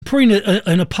supporting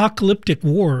an apocalyptic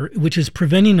war, which is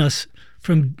preventing us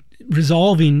from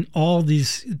resolving all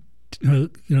these,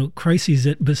 crises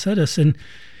that beset us. And,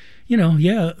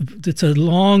 it's a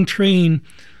long train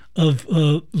of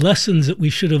lessons that we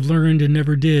should have learned and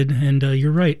never did. And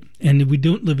you're right. And we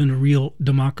don't live in a real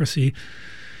democracy.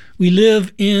 We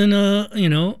live in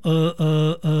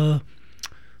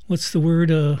what's the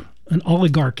word? An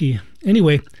oligarchy.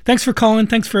 Anyway, thanks for calling.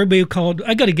 Thanks for everybody who called.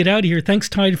 I got to get out of here. Thanks,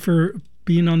 Tide, for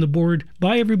being on the board.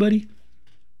 Bye, everybody.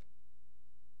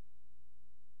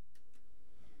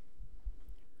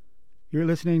 You're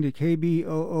listening to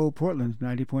KBOO Portland,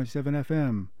 90.7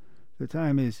 FM. The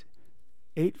time is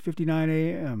 8:59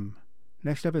 a.m.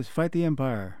 Next up is Fight the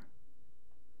Empire.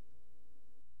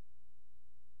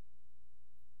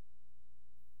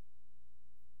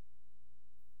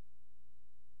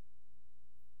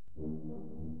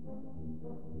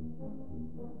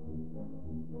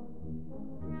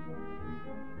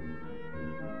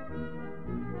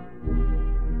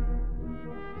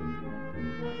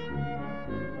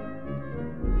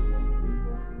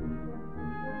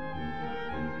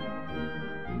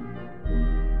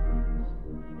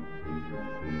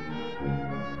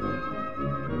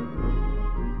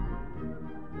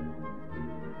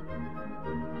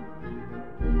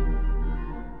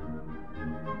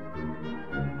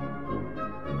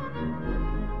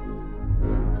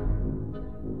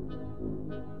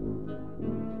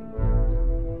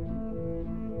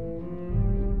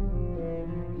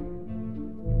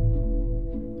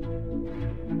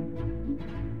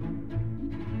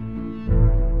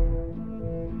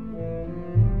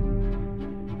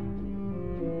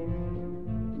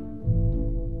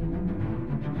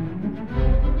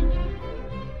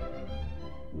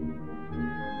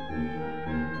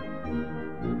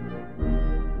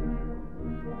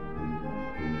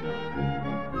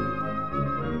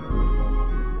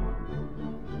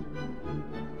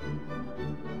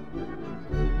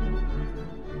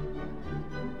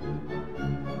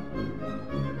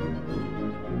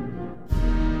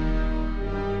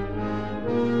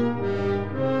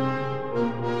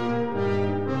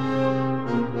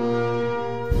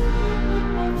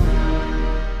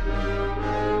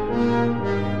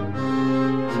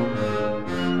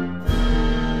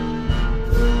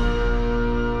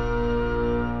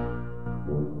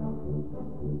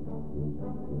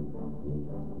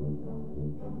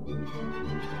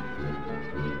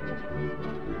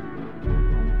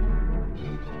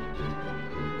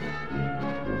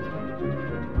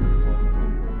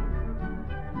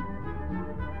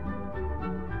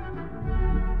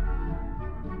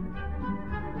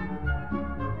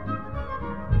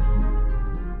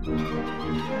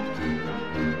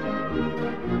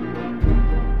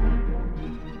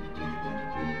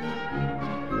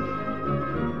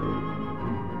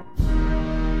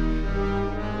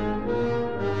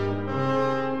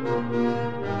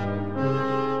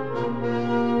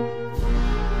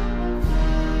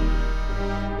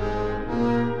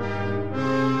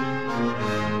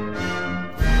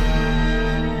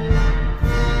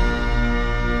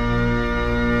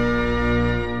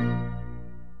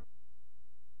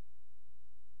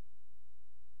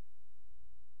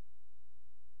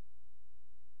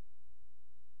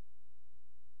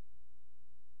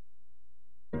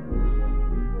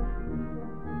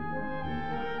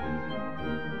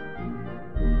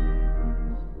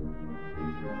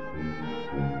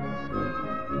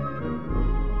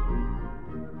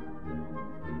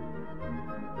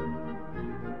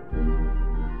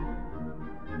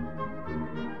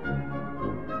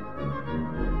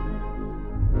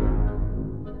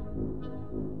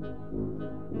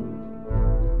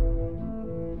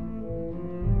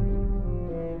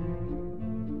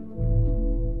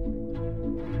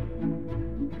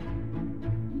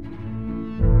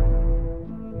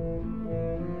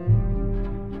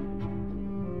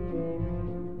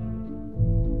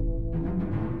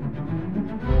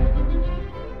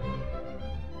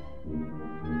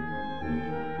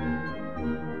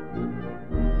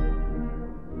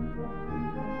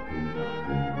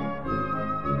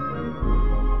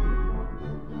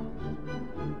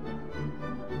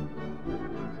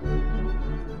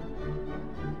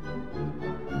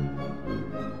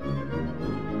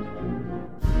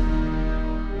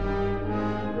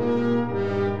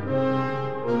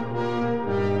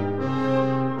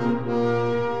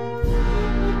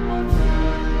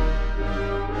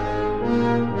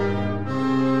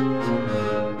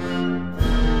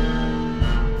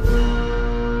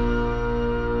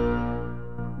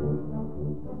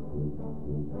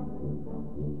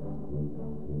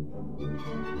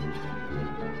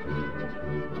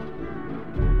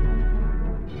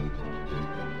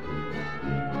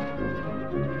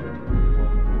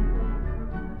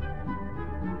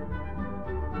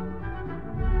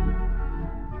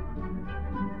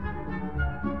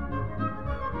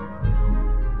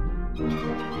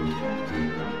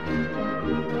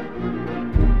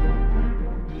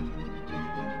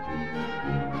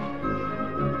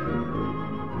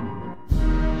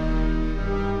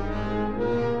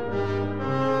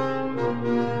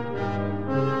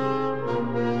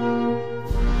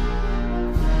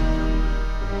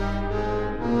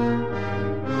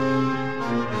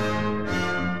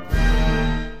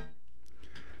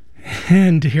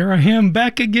 And here I am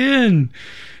back again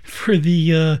for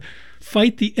the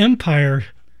Fight the Empire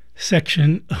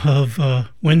section of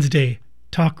Wednesday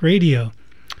Talk Radio.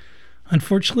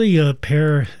 Unfortunately,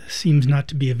 Per seems not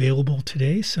to be available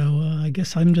today, so I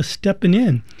guess I'm just stepping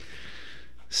in.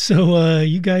 So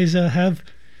you guys have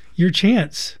your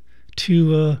chance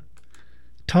to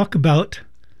talk about,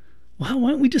 well, why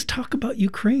don't we just talk about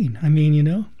Ukraine? I mean, you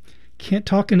know, can't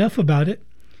talk enough about it.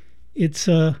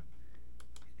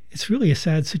 It's really a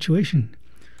sad situation.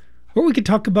 Or we could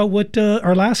talk about what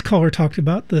our last caller talked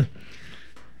about,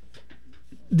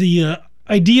 the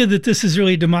idea that this is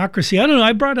really a democracy. I don't know.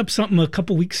 I brought up something a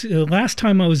couple weeks last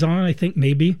time I was on, I think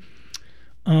maybe,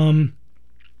 where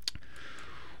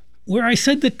I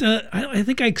said that I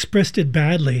think I expressed it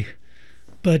badly,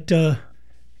 but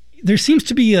there seems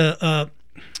to be a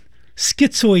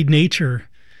schizoid nature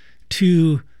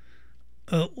to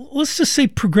let's just say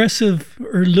progressive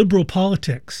or liberal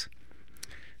politics,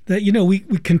 that, you know, we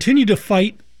continue to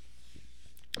fight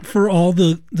for all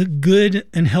the good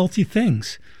and healthy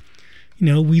things. You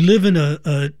know, we live in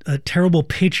a terrible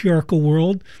patriarchal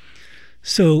world,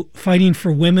 so fighting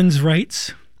for women's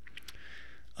rights,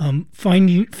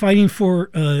 fighting for,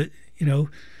 you know,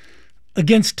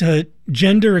 against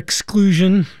gender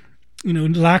exclusion, you know,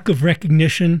 lack of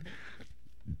recognition,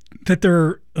 that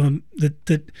there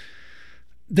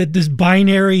that this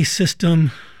binary system,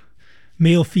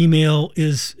 male female,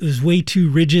 is way too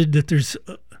rigid, that there's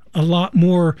a lot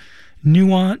more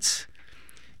nuance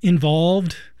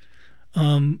involved,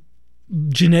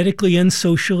 genetically and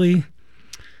socially.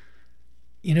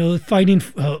 You know, fighting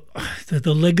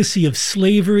the legacy of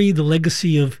slavery, the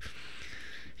legacy of,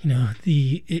 you know,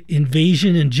 the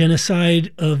invasion and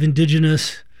genocide of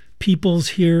indigenous peoples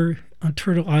here on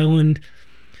Turtle Island,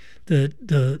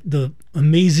 the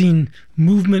amazing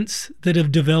movements that have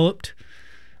developed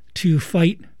to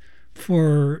fight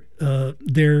for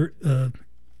their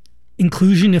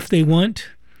inclusion, if they want,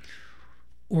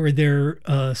 or their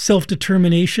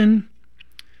self-determination.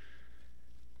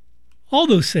 All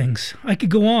those things. I could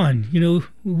go on. You know,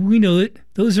 we know it.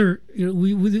 Those are, you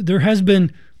know, there has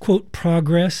been, quote,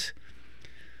 progress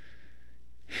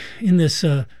in this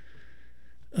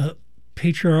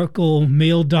patriarchal,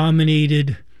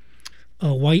 male-dominated,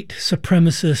 white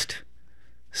supremacist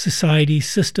society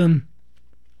system,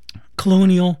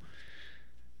 colonial.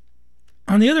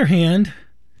 On the other hand,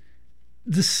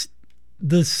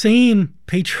 the same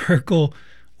patriarchal,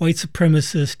 white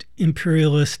supremacist,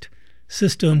 imperialist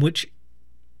system, which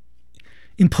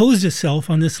imposed itself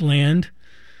on this land,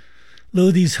 lo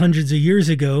these hundreds of years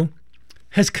ago,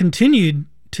 has continued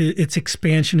to its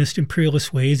expansionist,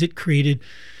 imperialist ways. It created,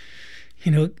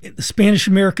 you know, the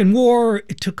Spanish-American War.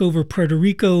 It took over Puerto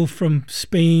Rico from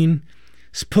Spain,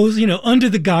 you know, under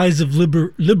the guise of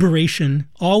liberation,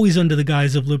 always under the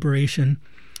guise of liberation.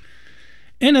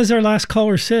 And as our last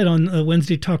caller said on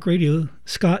Wednesday Talk Radio,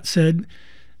 Scott said,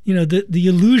 you know, the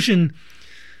illusion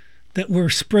that we're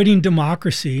spreading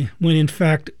democracy when in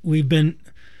fact we've been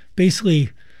basically,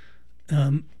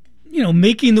 you know,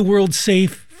 making the world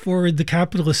safe for the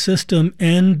capitalist system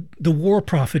and the war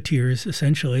profiteers,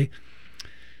 essentially.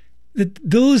 There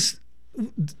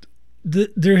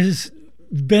has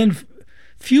been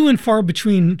few and far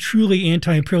between truly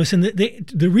anti-imperialists, and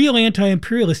the real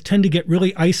anti-imperialists tend to get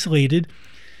really isolated,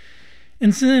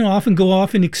 and so then often go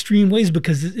off in extreme ways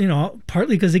because, you know,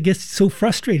 partly because it gets so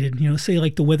frustrated. You know, say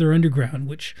like the Weather Underground,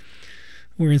 which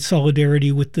were in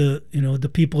solidarity with the, you know, the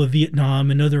people of Vietnam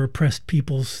and other oppressed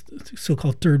peoples,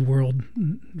 so-called third world.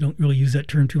 Don't really use that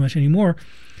term too much anymore.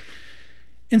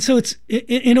 And so it's,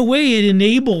 in a way, it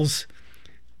enables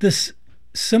this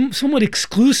somewhat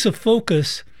exclusive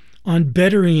focus on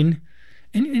bettering,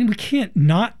 and we can't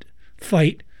not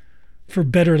fight for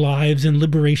better lives and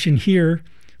liberation here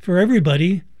for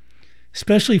everybody,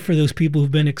 especially for those people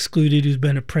who've been excluded, who've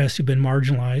been oppressed, who've been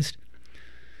marginalized.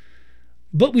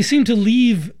 But we seem to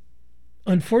leave,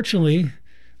 unfortunately,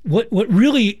 what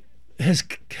really has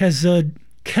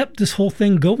kept this whole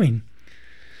thing going.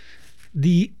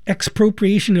 The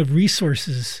expropriation of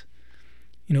resources.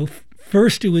 You know,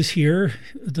 first it was here,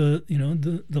 the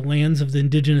lands of the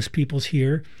indigenous peoples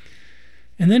here,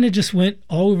 and then it just went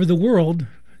all over the world,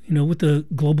 you know, with the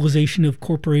globalization of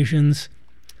corporations.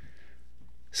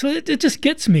 So it just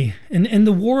gets me. And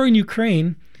the war in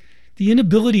Ukraine, the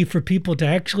inability for people to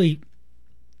actually,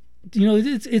 you know,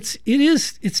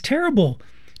 it's terrible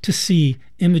to see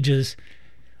images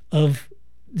of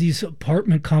these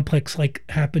apartment complex like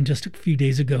happened just a few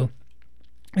days ago.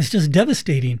 It's just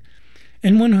devastating.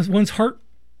 And when one's heart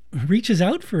reaches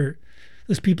out for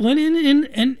those people, and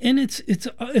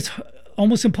it's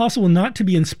almost impossible not to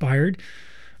be inspired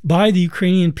by the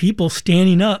Ukrainian people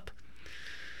standing up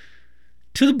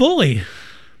to the bully,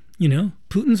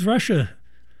 Putin's Russia.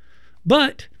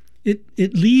 But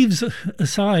it leaves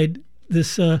aside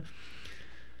this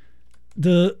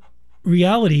the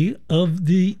reality of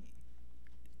the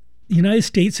United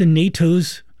States and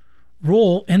NATO's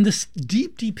role and this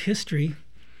deep history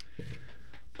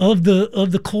of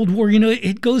the Cold War.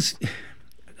 It goes.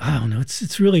 I don't know.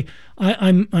 It's really.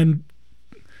 I'm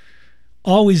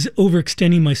always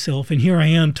overextending myself, and here I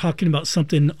am talking about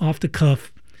something off the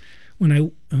cuff when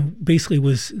I basically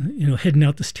was heading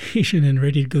out the station and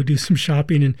ready to go do some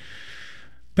shopping and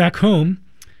back home.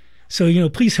 So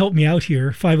please help me out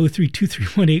here.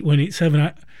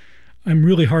 503-231-8187. I'm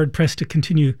really hard pressed to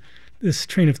continue this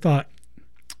train of thought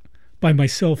by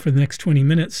myself for the next 20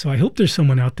 minutes. So I hope there's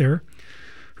someone out there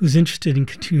who's interested in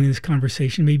continuing this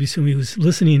conversation. Maybe somebody who's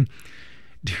listening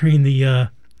during the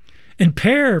and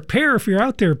Pear, if you're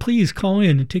out there, please call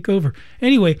in and take over.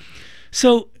 Anyway,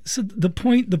 so the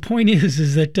point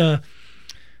is that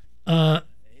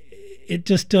it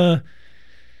just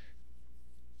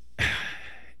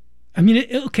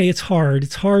it's hard.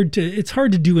 It's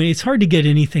hard to do it. It's hard to get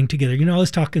anything together. I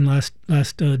was talking last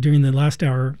during the last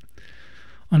hour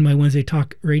on my Wednesday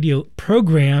Talk Radio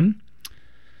program,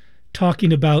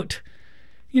 talking about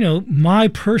my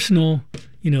personal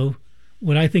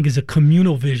what I think is a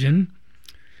communal vision.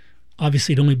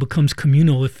 Obviously, it only becomes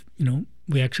communal if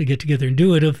we actually get together and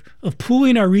do it. Of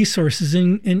pooling our resources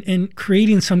and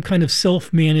creating some kind of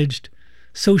self-managed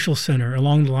social center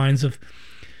along the lines of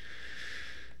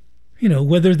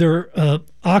whether they're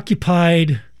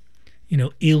occupied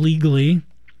illegally,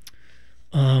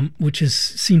 which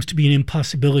seems to be an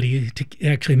impossibility to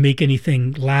actually make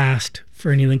anything last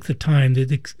for any length of time.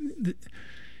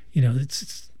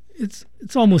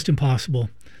 It's almost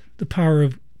impossible. The power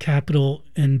of capital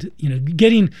and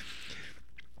getting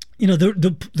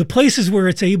the places where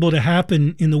it's able to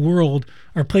happen in the world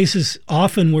are places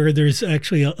often where there's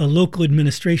actually a local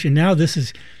administration. Now this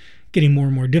is getting more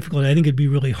and more difficult. I think it'd be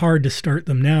really hard to start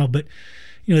them now, but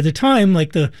at the time,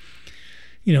 like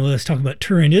let's talk about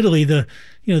Turin, Italy.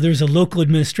 There's a local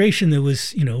administration that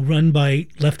was run by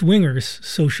left wingers,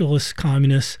 socialists,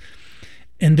 communists,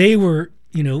 and they were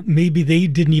maybe they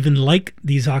didn't even like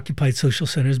these occupied social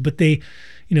centers, but they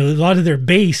a lot of their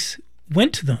base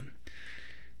went to them.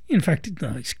 In fact,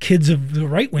 kids of the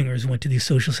right wingers went to these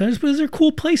social centers, but they're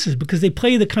cool places because they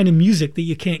play the kind of music that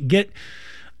you can't get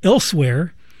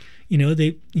elsewhere.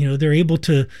 They're able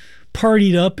to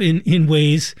party it up in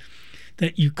ways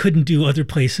that you couldn't do other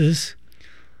places.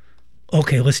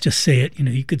 Okay, let's just say it.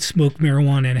 You could smoke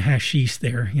marijuana and hashish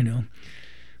there.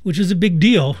 Which is a big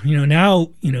deal. Now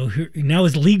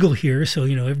it's legal here, so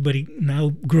everybody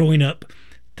now growing up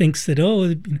thinks that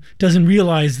doesn't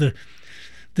realize the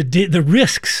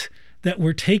risks that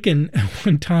were taken at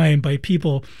one time by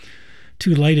people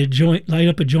to light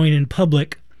up a joint in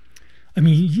public. I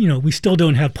mean, we still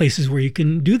don't have places where you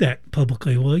can do that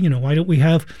publicly. Well, why don't we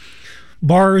have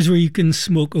bars where you can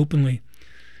smoke openly?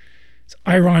 It's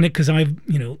ironic because I've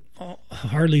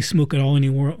hardly smoke at all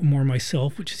anymore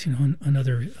myself, which is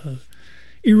another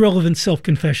irrelevant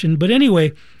self-confession. But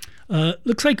anyway,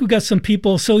 looks like we got some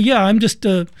people. So yeah, I'm just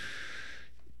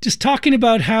talking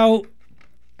about how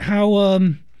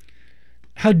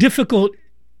difficult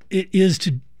it is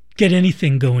to get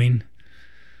anything going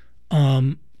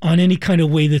on any kind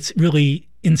of way that's really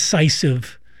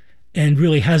incisive and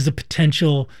really has the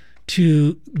potential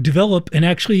to develop and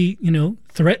actually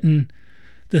threaten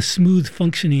the smooth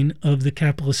functioning of the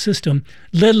capitalist system,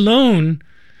 let alone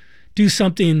do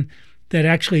something that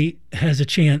actually has a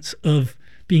chance of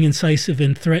being incisive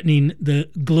and threatening the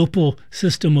global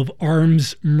system of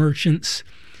arms merchants,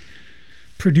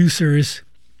 producers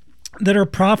that are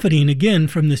profiting again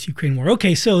from this Ukraine war.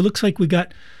 Okay, so it looks like we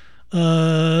got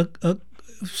some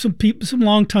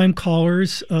longtime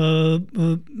callers.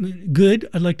 Good.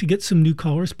 I'd like to get some new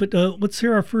callers, but let's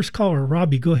hear our first caller.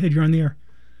 Robbie, go ahead. You're on the air.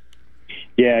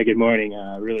 Yeah, good morning.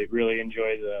 Really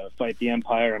enjoy the Fight the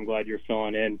Empire. I'm glad you're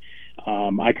filling in.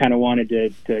 I kind of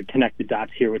wanted to connect the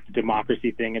dots here with the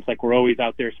democracy thing. It's like we're always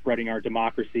out there spreading our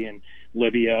democracy in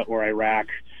Libya or Iraq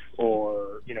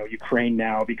or Ukraine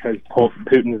now because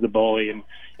Putin is the bully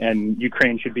and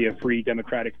Ukraine should be a free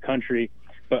democratic country.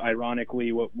 But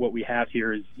ironically, what we have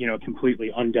here is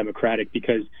completely undemocratic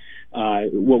because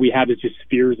what we have is just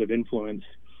spheres of influence.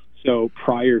 So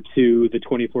prior to the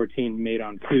 2014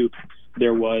 Maidan coup,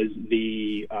 there was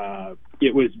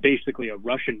it was basically a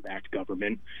Russian-backed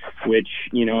government, which,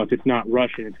 if it's not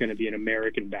Russian, it's going to be an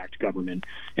American-backed government.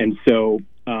 And so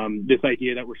this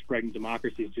idea that we're spreading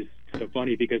democracy is just so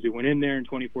funny because we went in there in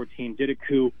 2014, did a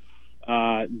coup,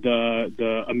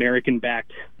 the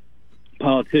American-backed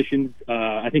politicians.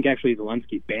 I think actually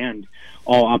Zelensky banned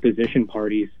all opposition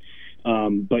parties.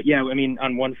 But yeah, I mean,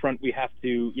 on one front, we have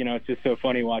to, it's just so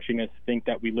funny watching us think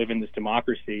that we live in this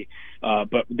democracy.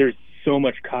 But there's so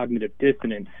much cognitive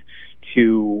dissonance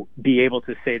to be able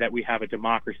to say that we have a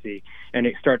democracy. And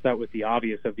it starts out with the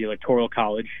obvious of the Electoral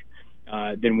College.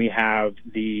 Then we have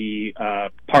the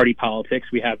party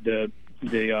politics. We have the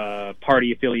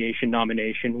party affiliation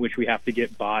nomination, which we have to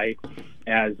get by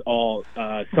as all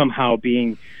somehow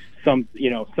being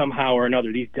somehow or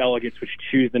another, these delegates which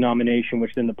choose the nomination,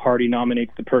 which then the party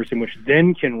nominates the person, which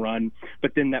then can run,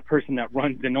 but then that person that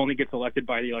runs then only gets elected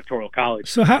by the Electoral College.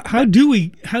 So how do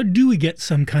we get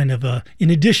some kind of in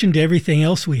addition to everything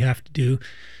else we have to do,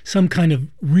 some kind of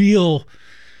real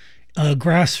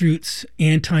grassroots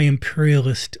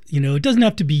anti-imperialist? It doesn't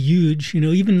have to be huge. I'd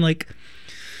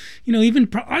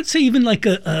say even like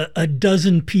a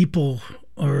dozen people,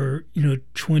 or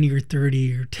 20 or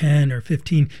 30 or 10 or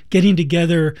 15 getting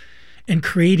together and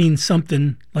creating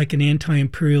something like an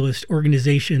anti-imperialist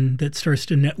organization that starts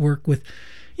to network with,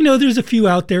 there's a few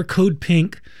out there. Code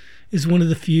Pink is one of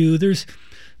the few. There's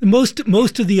most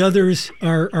of the others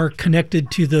are connected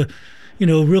to the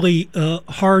really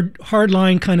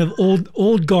hardline kind of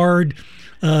old guard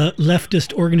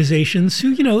leftist organizations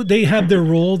who they have their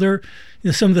role. They're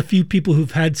some of the few people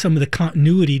who've had some of the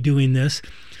continuity doing this.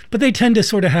 But they tend to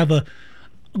sort of have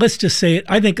let's just say it,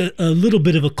 I think a little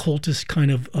bit of a cultist kind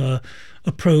of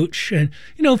approach. And,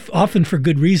 often for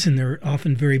good reason, they're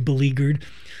often very beleaguered.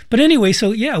 But anyway,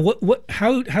 so yeah,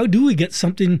 how do we get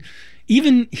something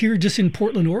even here just in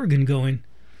Portland, Oregon going?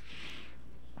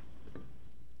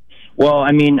 Well,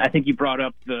 I mean, I think you brought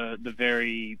up the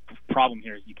very problem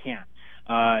here is you can't.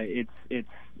 It's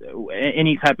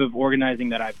any type of organizing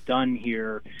that I've done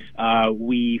here,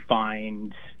 we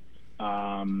find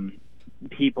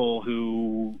people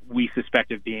who we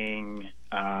suspect of being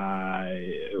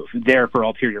there for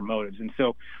ulterior motives. And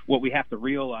so what we have to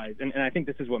realize, and I think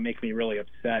this is what makes me really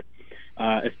upset,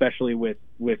 especially with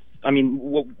if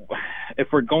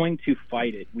we're going to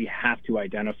fight it, we have to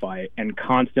identify it. And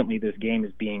constantly this game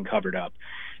is being covered up.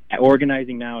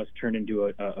 Organizing now has turned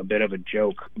into a bit of a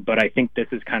joke, but I think this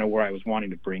is kind of where I was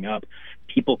wanting to bring up.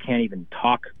 People can't even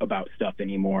talk about stuff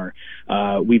anymore.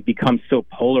 We've become so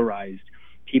polarized.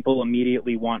 People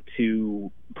immediately want to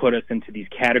put us into these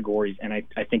categories, and I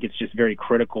think it's just very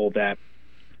critical that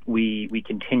we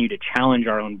continue to challenge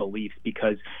our own beliefs,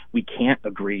 because we can't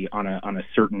agree on a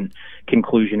certain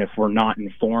conclusion if we're not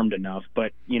informed enough.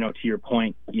 But to your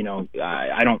point,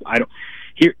 I don't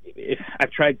here.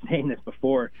 I've tried saying this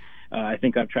before. I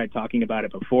think I've tried talking about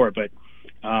it before, but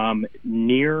I'll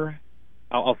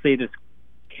say this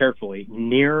carefully: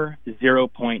 near 0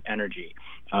 point energy,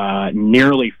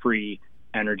 nearly free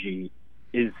energy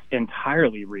is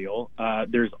entirely real.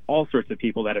 There's all sorts of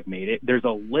people that have made it. There's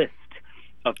a list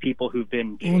of people who've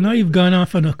been. Well, now you've gone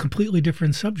off on a completely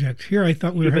different subject. Here, I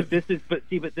thought we were. But this is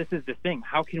the thing.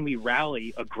 How can we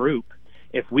rally a group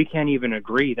if we can't even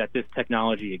agree that this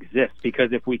technology exists?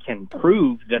 Because if we can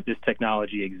prove that this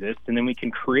technology exists, and then we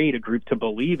can create a group to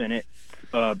believe in it,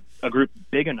 a group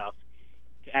big enough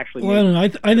to actually. Well, I don't know.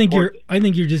 I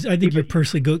think you're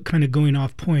personally kind of going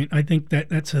off point. I think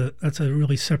that's a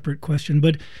really separate question.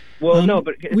 But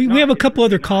we have a couple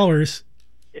other callers.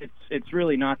 It's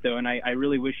really not, though, and I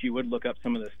really wish you would look up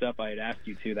some of the stuff I had asked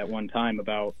you to that one time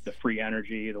about the free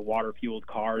energy, the water-fueled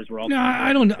cars. No,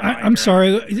 I don't. I'm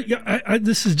sorry.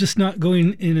 This is just not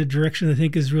going in a direction I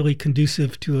think is really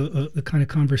conducive to the kind of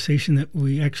conversation that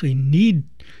we actually need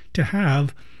to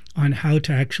have on how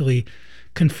to actually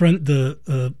confront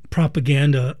the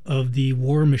propaganda of the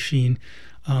war machine.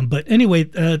 But anyway,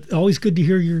 always good to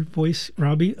hear your voice,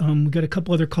 Robbie. We got a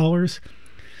couple other callers.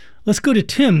 Let's go to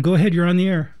Tim. Go ahead. You're on the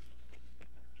air.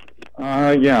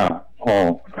 Yeah,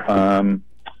 Paul.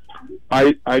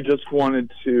 I just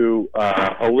wanted to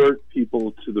alert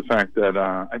people to the fact that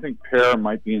I think Per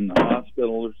might be in the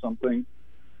hospital or something.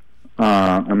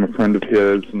 I'm a friend of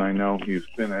his, and I know he's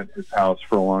been at his house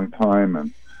for a long time,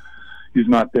 and he's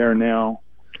not there now.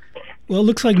 Well, it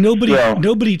looks like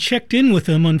nobody checked in with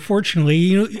him,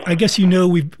 unfortunately. I guess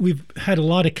we've had a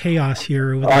lot of chaos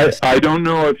here. I don't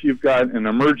know if you've got an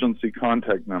emergency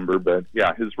contact number, but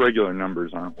yeah, his regular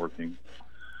numbers aren't working.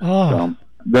 Oh. So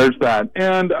there's that.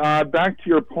 And back to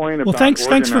your point about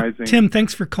organizing. Tim.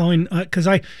 Thanks for calling. Because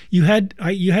you had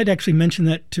actually mentioned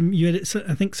that to me. You had,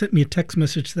 I think, sent me a text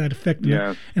message to that effect,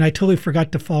 yes. And I totally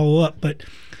forgot to follow up. But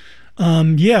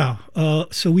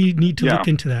so we need to look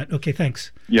into that. Okay,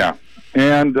 thanks. Yeah.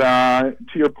 And to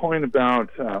your point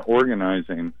about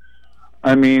organizing,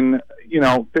 I mean,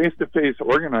 face-to-face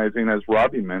organizing, as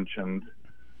Robbie mentioned,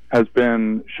 has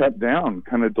been shut down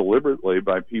kind of deliberately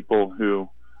by people who,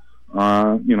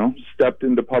 stepped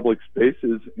into public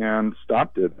spaces and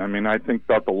stopped it. I mean, I think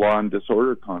about the Law and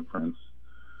Disorder Conference,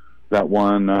 that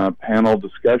one panel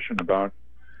discussion about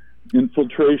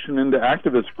infiltration into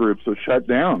activist groups was shut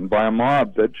down by a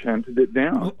mob that chanted it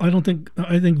down. Well,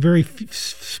 I think very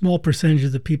small percentage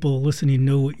of the people listening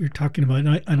know what you're talking about, and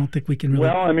I don't think we can really...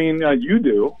 Well, I mean, you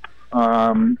do.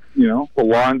 The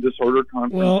Law and Disorder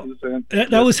Conferences. Well,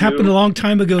 that was happened a long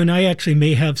time ago, and I actually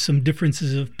may have some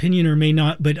differences of opinion or may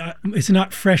not, but it's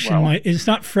not fresh it's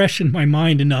not fresh in my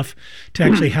mind enough to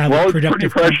actually have a productive...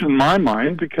 It's pretty fresh in my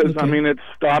mind because, okay. I mean, it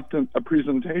stopped a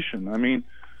presentation. I mean,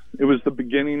 it was the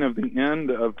beginning of the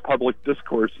end of public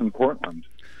discourse in Portland.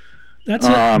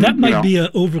 That might be an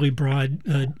overly broad.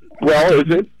 Well,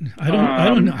 is it?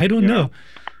 I don't know.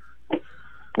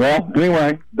 Well,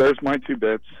 anyway, there's my 2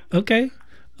 bits. Okay.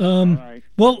 All right.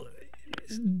 Well,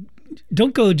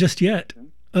 don't go just yet.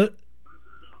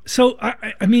 So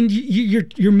I mean,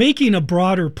 you're making a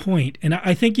broader point, and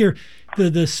I think the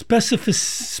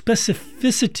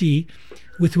specificity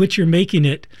with which you're making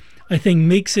it, I think,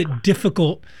 makes it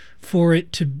difficult for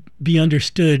it to be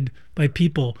understood by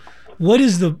people. What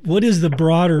is the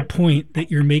broader point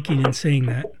that you're making in saying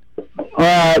that?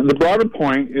 The broader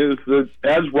point is that,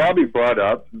 as Robbie brought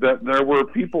up, that there were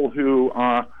people who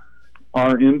are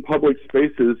in public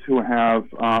spaces who have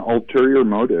ulterior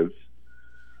motives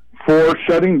for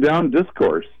shutting down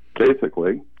discourse,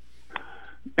 basically,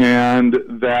 and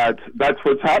that's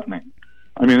what's happening.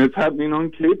 I mean, it's happening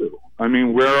on cable. I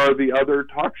mean, where are the other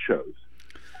talk shows?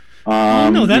 Why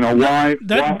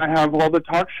have all the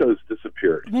talk shows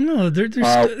disappeared? Well, no, that's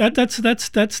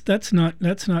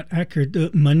not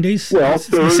accurate. Mondays, well,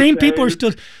 the same people are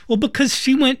still. Well, because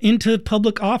she went into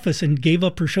public office and gave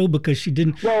up her show because she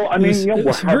didn't. Well, I mean,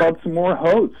 how about some more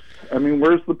hosts? I mean,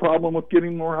 where's the problem with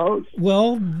getting more hosts?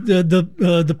 Well,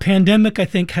 the pandemic, I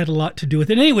think, had a lot to do with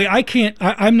it. Anyway,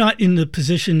 I'm not in the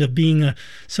position of being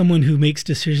someone who makes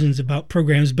decisions about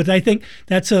programs, but I think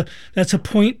that's a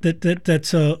point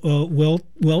that's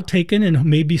well taken, and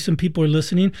maybe some people are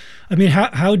listening. I mean,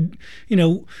 how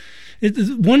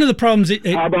one of the problems.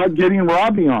 How about getting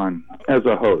Robbie on as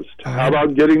a host? How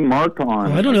about getting Mark on?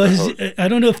 Well, I don't know. I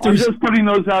don't know if there's. I'm just putting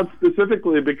those out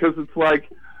specifically because it's like,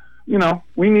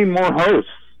 we need more hosts.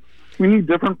 We need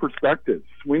different perspectives.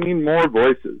 We need more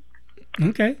voices.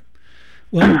 Okay.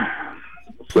 Well,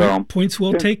 points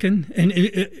well taken. And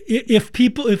if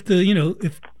people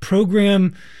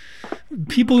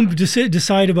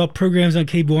decide about programs on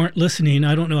cable aren't listening,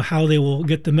 I don't know how they will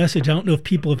get the message. I don't know if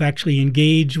people have actually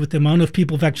engaged with them. I don't know if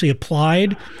people have actually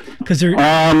applied, because there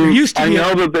used to be. I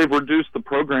know that they've reduced the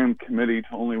program committee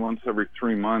to only once every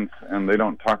 3 months, and they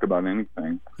don't talk about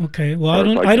anything. Okay,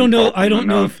 well,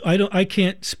 I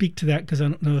can't speak to that because I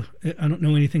don't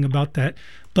know anything about that.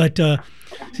 But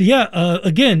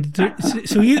again,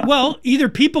 either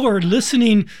people are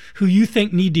listening who you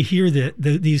think need to hear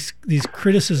these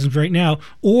criticisms right now,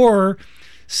 or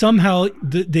somehow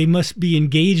they must be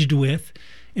engaged with,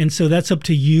 and so that's up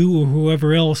to you or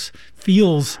whoever else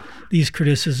feels these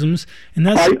criticisms. And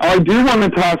I do want to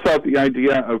toss out the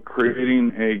idea of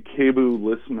creating a KBOO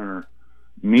listener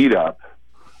meetup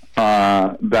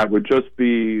that would just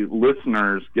be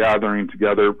listeners gathering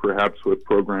together, perhaps with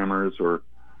programmers or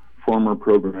former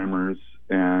programmers,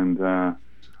 and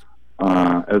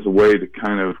as a way to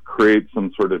kind of create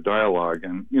some sort of dialogue.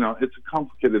 And it's a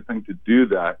complicated thing to do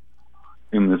that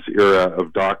in this era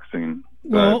of doxing.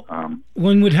 Well,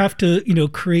 one would have to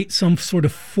create some sort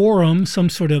of forum, some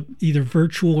sort of either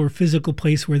virtual or physical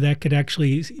place where that could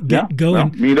actually get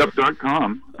going.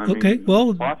 Meetup.com.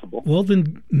 Possible. Well,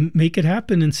 then make it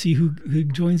happen and see who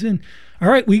joins in. All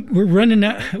right, we're running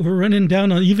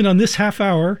down even on this half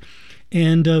hour.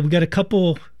 And we got a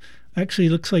couple, actually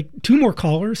looks like 2 more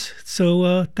callers.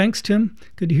 So thanks, Tim.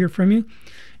 Good to hear from you.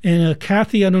 And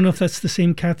Kathy, I don't know if that's the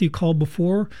same Kathy who called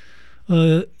before.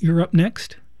 You're up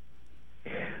next.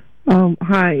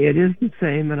 Hi, it is the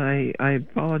same, and I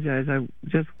apologize. I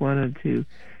just wanted to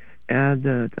add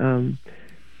that,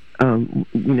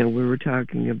 we were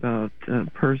talking about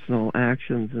personal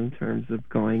actions in terms of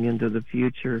going into the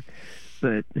future,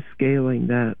 but scaling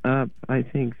that up, I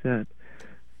think that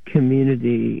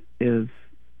community is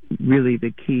really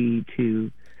the key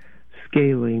to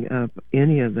scaling up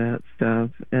any of that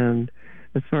stuff. And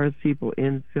as far as people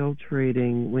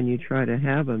infiltrating when you try to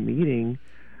have a meeting,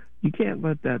 you can't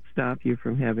let that stop you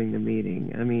from having the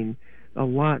meeting. I mean, a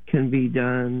lot can be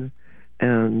done,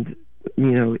 and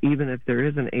even if there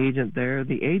is an agent there,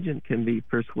 the agent can be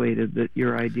persuaded that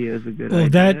your idea is a good well,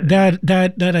 idea.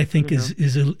 that I think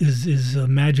is a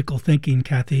magical thinking,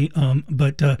 Kathy.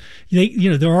 But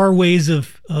there are ways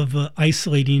of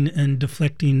isolating and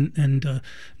deflecting and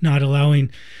not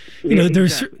allowing.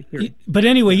 There's. Exactly. But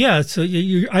anyway, yeah. So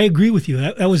I agree with you.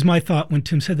 That was my thought when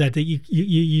Tim said that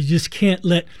you just can't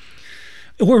let.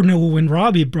 Or no, when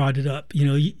Robbie brought it up,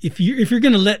 if you're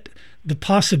going to let the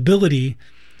possibility.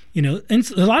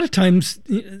 And a lot of times,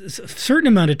 a certain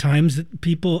amount of times, that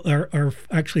people are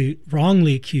actually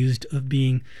wrongly accused of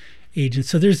being agents.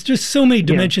 So there's just so many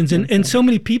dimensions, and so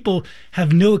many people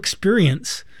have no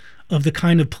experience of the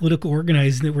kind of political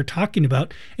organizing that we're talking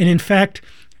about, and in fact,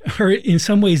 are in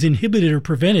some ways inhibited or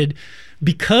prevented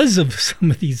because of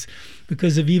some of these,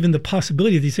 because of even the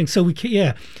possibility of these things. So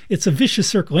it's a vicious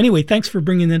circle. Anyway, thanks for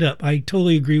bringing that up. I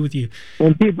totally agree with you.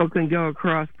 And people can go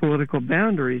across political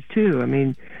boundaries too. I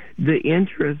mean, the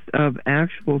interest of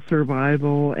actual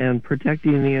survival and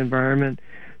protecting the environment.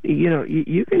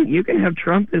 You can have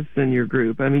Trumpists in your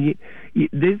group. I mean,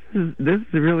 this is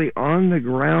really on the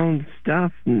ground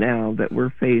stuff now that we're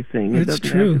facing. It doesn't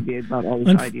true. have to be about all this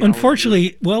ideology.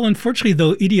 Unfortunately,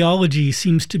 though, ideology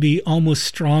seems to be almost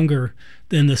stronger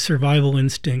than the survival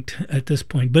instinct at this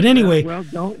point. But anyway, well,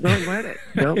 don't let it.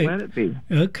 Don't let it be.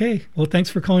 Okay. Well,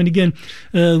 thanks for calling again.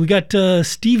 We got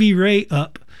Stevie Ray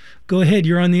up. Go ahead.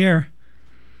 You're on the air.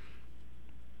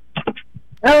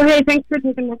 Oh, hey, thanks for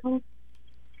taking my call.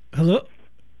 Hello?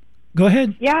 Go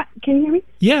ahead. Yeah, can you hear me?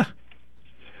 Yeah.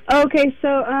 Okay, so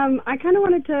I kind of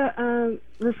wanted to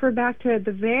refer back to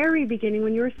the very beginning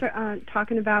when you were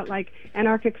talking about like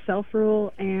anarchic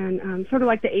self-rule and sort of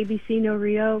like the ABC No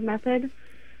Rio method.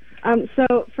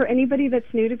 So for anybody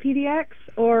that's new to PDX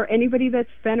or anybody that's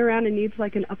been around and needs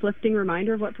like an uplifting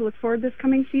reminder of what to look forward this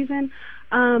coming season,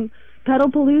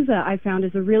 Pedalpalooza, I found,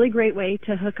 is a really great way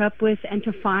to hook up with and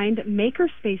to find maker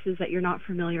spaces that you're not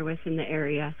familiar with in the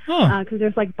area. Because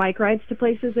there's like bike rides to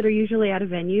places that are usually at a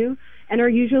venue and are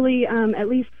usually at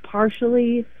least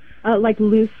partially like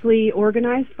loosely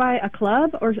organized by a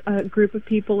club or a group of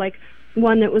people, like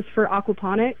one that was for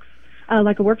aquaponics,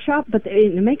 like a workshop, but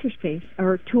in a makerspace,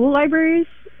 or tool libraries.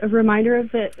 A reminder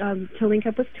of that to link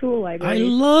up with tool libraries. I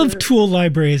love tool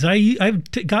libraries. I've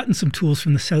gotten some tools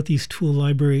from the Southeast Tool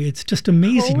Library. It's just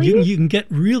amazing. You can get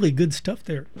really good stuff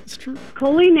there. It's true.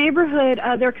 Coley Neighborhood,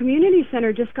 their community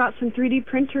center just got some 3D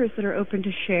printers that are open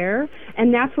to share,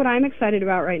 and that's what I'm excited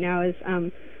about right now is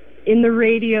in the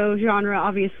radio genre,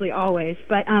 obviously always,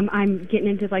 but I'm getting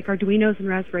into like Arduinos and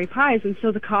Raspberry Pis, and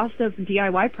so the cost of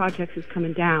DIY projects is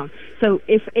coming down. So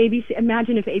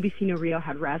imagine if ABC No Rio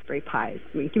had Raspberry Pis. I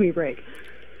mean, give me a break.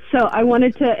 So I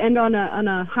wanted to end on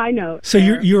a high note. So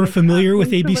you're familiar with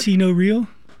ABC No Rio?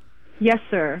 Yes,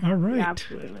 sir. All right. Yeah,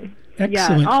 absolutely.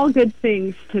 Excellent. Yeah, all good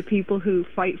things to people who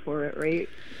fight for it, right?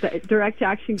 The direct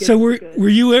action. So were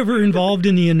you ever involved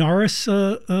in the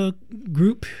Inaris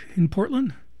group in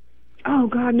Portland? Oh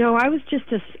God, no! I was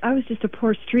just a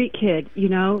poor street kid,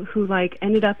 who like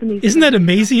ended up in these. Isn't that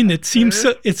amazing? It seems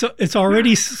so. It's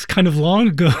already kind of long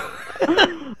ago.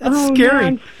 That's scary.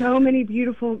 Man, so many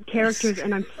beautiful characters,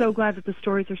 and I'm so glad that the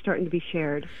stories are starting to be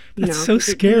shared. That's so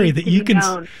scary that you can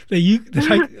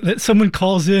that someone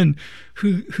calls in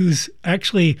who's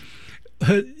actually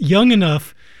young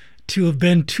enough to have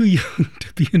been too young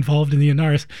to be involved in the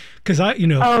Inaris, because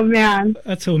Oh man,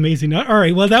 that's so amazing. All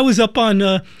right, well, that was up on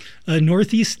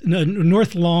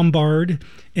North Lombard,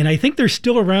 and I think they're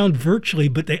still around virtually,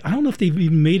 but I don't know if they've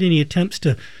even made any attempts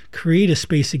to create a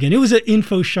space again. It was an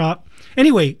info shop.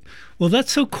 Anyway, well,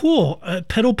 that's so cool.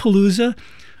 Pedalpalooza,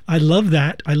 I love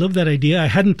that. I love that idea. I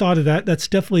hadn't thought of that. That's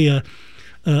definitely a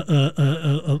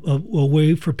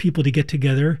way for people to get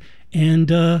together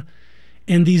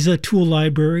and these tool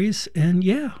libraries, and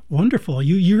yeah, wonderful.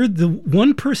 You're the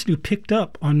one person who picked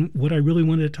up on what I really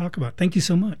wanted to talk about. Thank you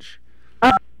so much.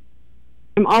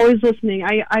 I'm always listening.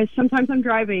 I sometimes I'm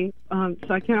driving, so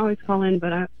I can't always call in,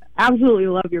 but I absolutely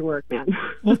love your work, man.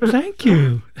 Well, thank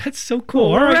you. That's so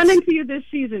cool. We'll run into you this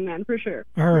season, man, for sure.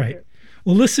 All right. Sure.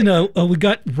 Well, listen, we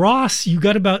got Ross. You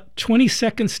got about 20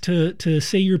 seconds to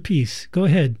say your piece. Go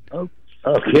ahead.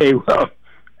 Okay, well,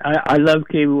 I love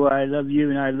KBY, I love you,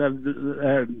 and I love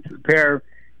the pair.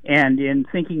 And in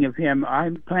thinking of him,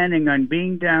 I'm planning on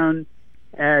being down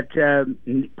at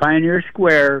Pioneer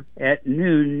Square at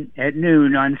noon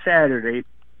on Saturday,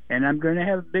 and I'm going to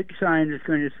have a big sign that's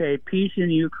going to say "Peace in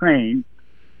Ukraine,"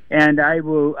 And I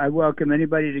welcome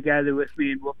anybody to gather with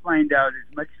me, and we'll find out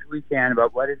as much as we can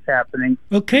about what is happening.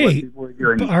 Okay. What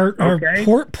we're doing.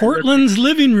 Our Portland's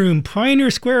living room,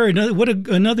 Pioneer Square.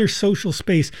 Another social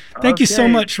space. Thank you so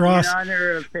much, Ross. In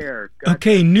honor of Pear.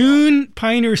 Okay, noon,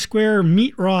 Pioneer Square.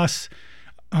 Meet Ross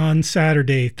on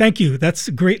Saturday. Thank you. That's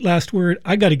a great last word.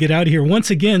 I got to get out of here. Once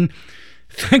again,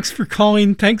 thanks for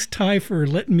calling. Thanks, Ty, for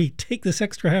letting me take this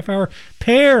extra half hour.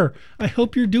 Pear, I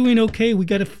hope you're doing okay. We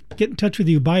got to get in touch with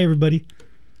you. Bye, everybody.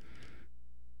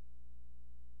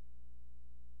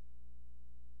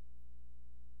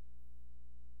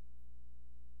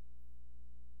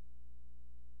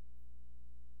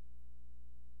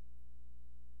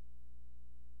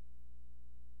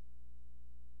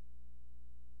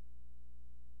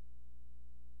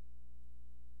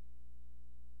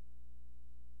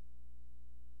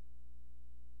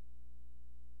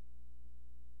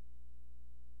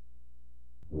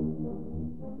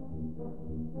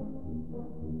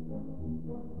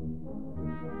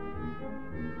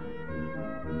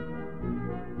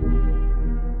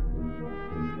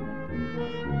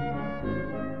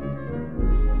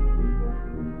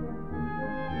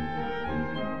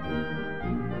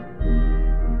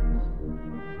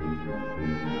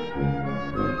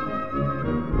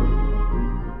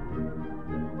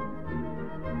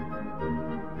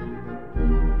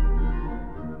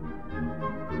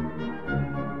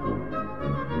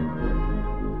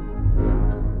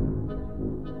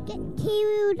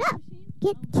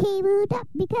 Get K-Booed up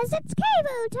because it's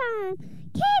K-Boo time.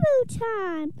 K-Boo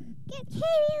time. Get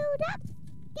K-Booed up.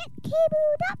 Get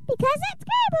K-Booed up because it's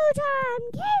K-Boo time.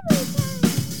 K-Boo time.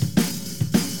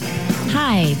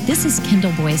 Hi, this is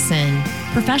Kendall Boyson,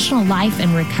 professional life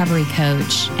and recovery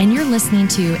coach, and you're listening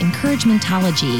to Encouragementology